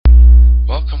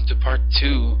welcome to part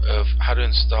 2 of how to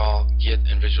install Git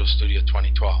in Visual Studio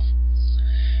 2012.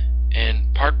 In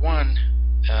part 1,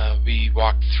 we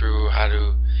walked through how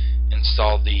to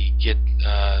install the Git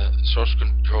source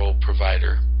control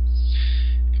provider,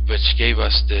 which gave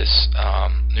us this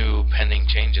new pending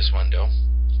changes window.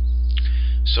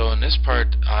 So in this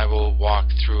part, I will walk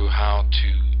through how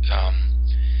to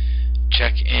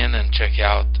check in and check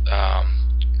out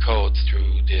code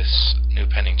through this new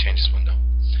pending changes window.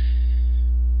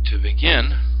 To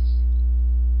begin,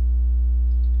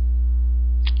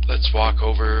 let's walk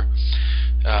over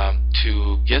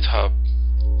to GitHub,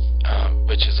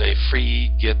 which is a free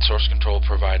Git source control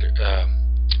provider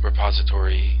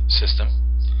repository system,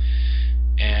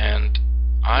 and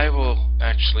I will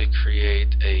actually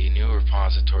create a new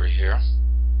repository here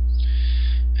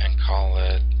and call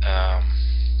it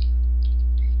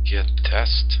Git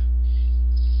test.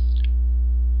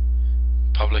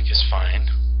 Public is fine,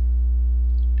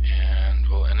 and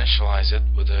we'll initialize it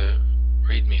with a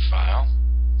README file.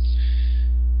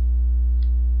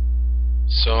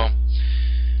 So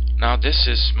now this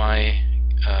is my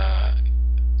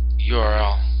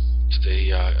URL to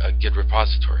the Git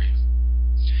repository.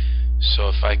 So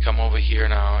if I come over here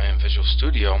now in Visual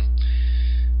Studio,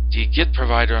 the Git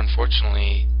provider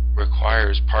unfortunately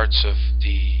requires parts of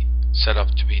the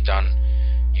setup to be done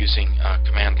using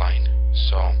command line.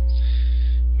 So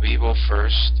we will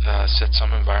first set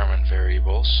some environment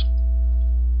variables.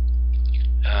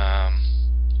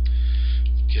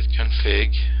 Git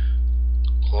config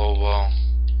global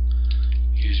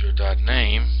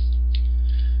user.name,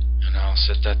 and I'll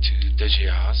set that to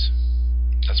digiaz.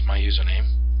 That's my username.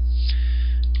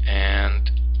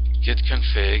 And git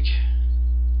config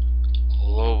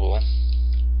global,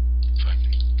 if I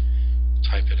can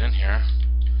type it in here,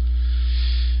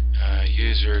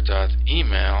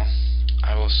 user.email,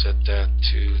 I will set that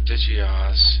to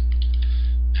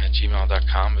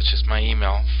digiaz@gmail.com, which is my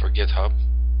email for GitHub.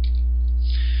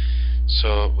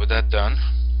 So with that done,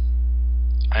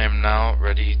 I am now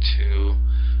ready to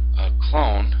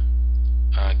clone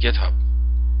GitHub,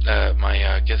 my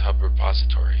GitHub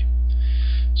repository.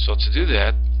 So to do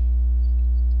that,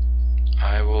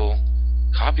 I will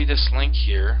copy this link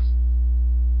here,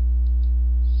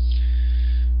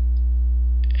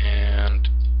 and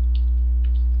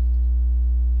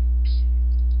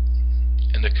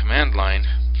in the command line,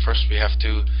 first we have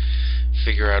to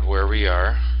figure out where we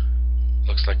are.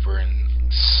 Looks like we're in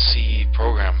C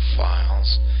program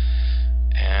files,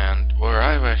 and where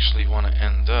I actually want to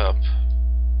end up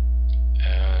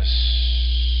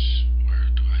is, where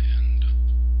do I end up?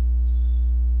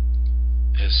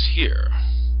 Is here.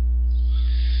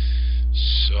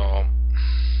 So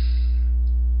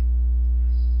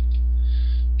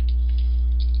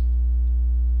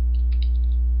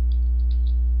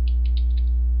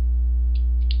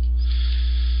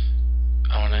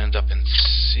I want to end up in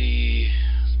C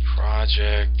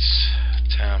projects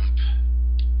temp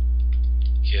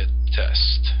git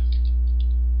test.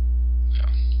 Yeah.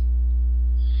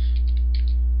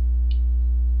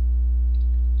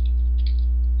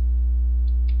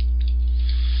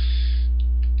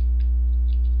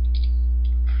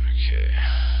 Okay.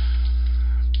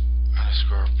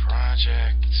 Underscore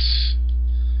projects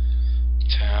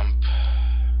temp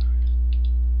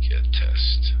git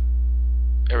test.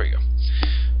 There we go.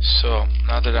 So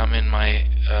now that I'm in my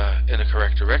in the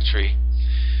correct directory,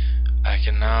 I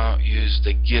can now use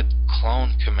the git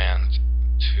clone command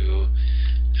to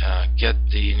get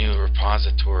the new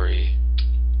repository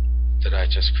that I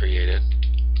just created.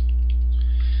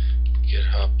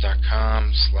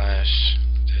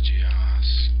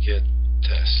 github.com/digiaz git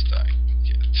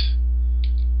test.git,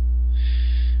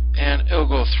 and it'll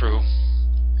go through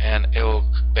and it'll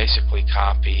basically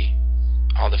copy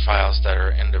all the files that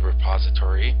are in the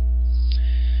repository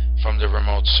from the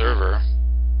remote server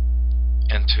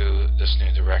into this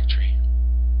new directory.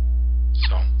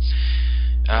 So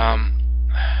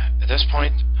at this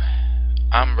point,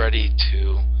 I'm ready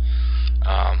to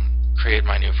create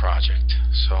my new project.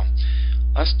 So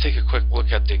let's take a quick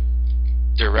look at the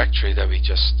directory that we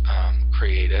just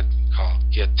created,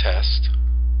 called git test.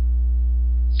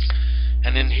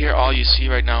 And in here, all you see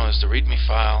right now is the README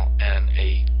file and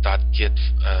a .git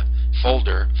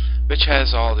folder, which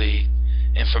has all the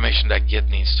information that Git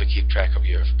needs to keep track of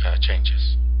your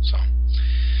changes. So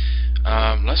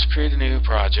let's create a new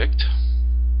project,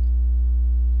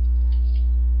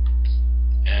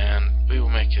 and we will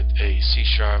make it a C#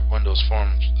 Windows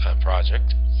Forms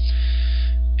project.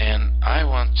 And I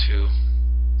want to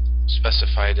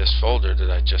specify this folder that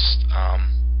I just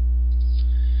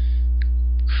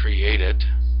created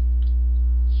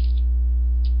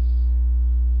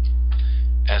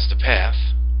as the path,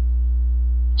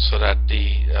 so that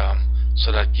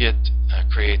Git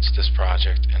creates this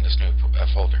project in this new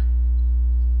folder.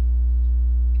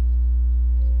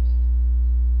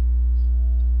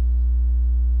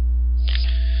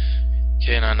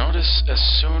 Okay, now notice as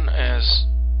soon as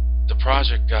the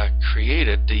project got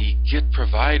created, the Git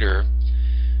provider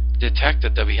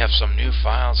detected that we have some new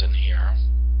files in here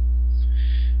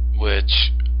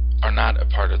which are not a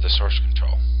part of the source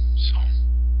control. So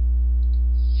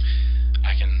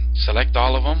I can select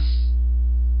all of them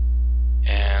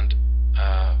and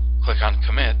click on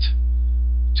commit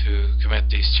to commit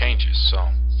these changes. So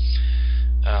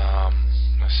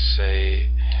let's say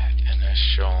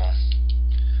initial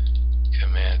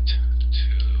commit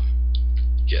to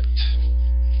Git.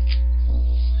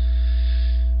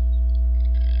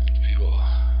 And we will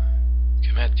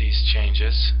commit these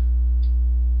changes,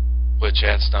 which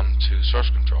adds them to source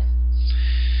control.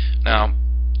 Now,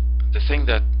 the thing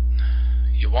that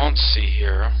you won't see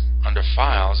here under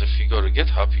files, if you go to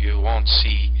GitHub, you won't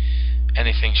see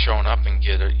anything showing up in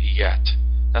Git yet.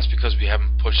 That's because we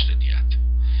haven't pushed it yet.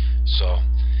 So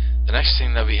the next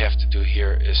thing that we have to do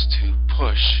here is to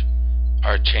push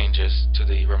our changes to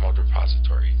the remote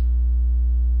repository.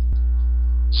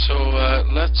 So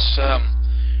let's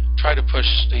try to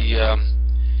push the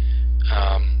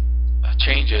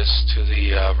changes to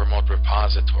the remote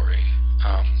repository.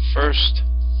 First,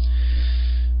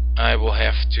 I will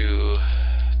have to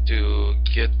do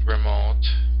git remote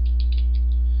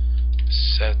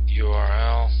set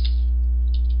URL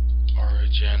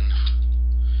origin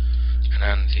and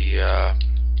then the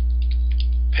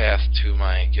path to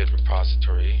my Git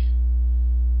repository.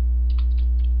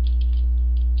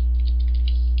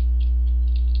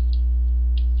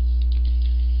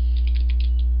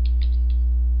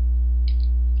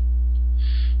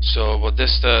 So what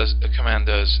this does, the command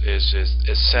does, is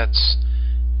it sets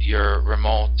your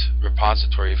remote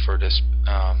repository for this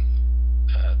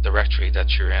directory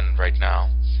that you're in right now.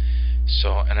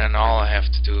 So, and then all I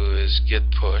have to do is git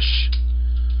push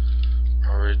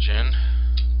origin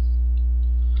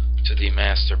to the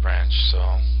master branch.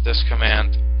 So this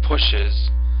command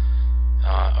pushes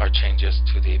our changes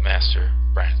to the master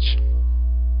branch.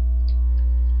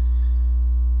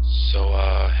 So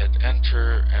hit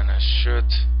enter, and it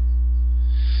should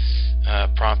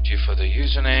prompt you for the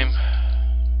username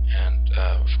and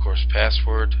of course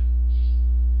password.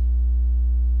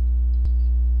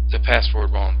 The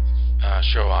password won't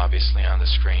show obviously on the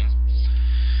screen.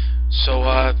 So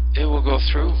it will go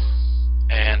through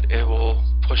and it will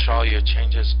push all your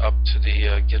changes up to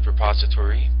the Git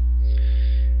repository.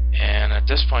 And at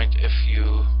this point, if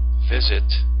you visit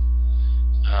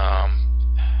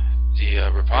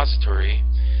the repository,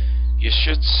 you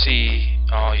should see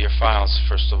all your files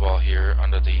first of all here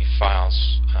under the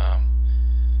Files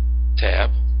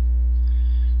tab.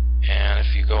 And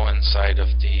if you go inside of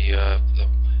the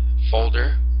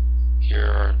folder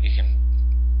here, you can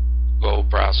go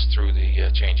browse through the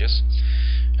changes.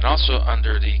 And also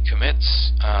under the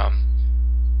commits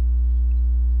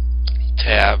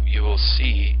tab, you will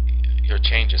see your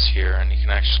changes here, and you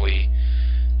can actually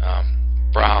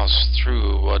browse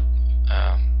through what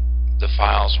the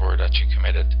files were that you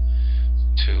committed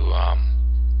to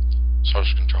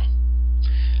source control.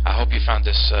 I hope you found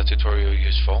this tutorial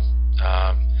useful.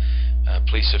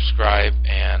 Please subscribe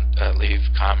and leave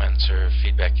comments or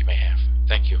feedback you may have.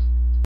 Thank you.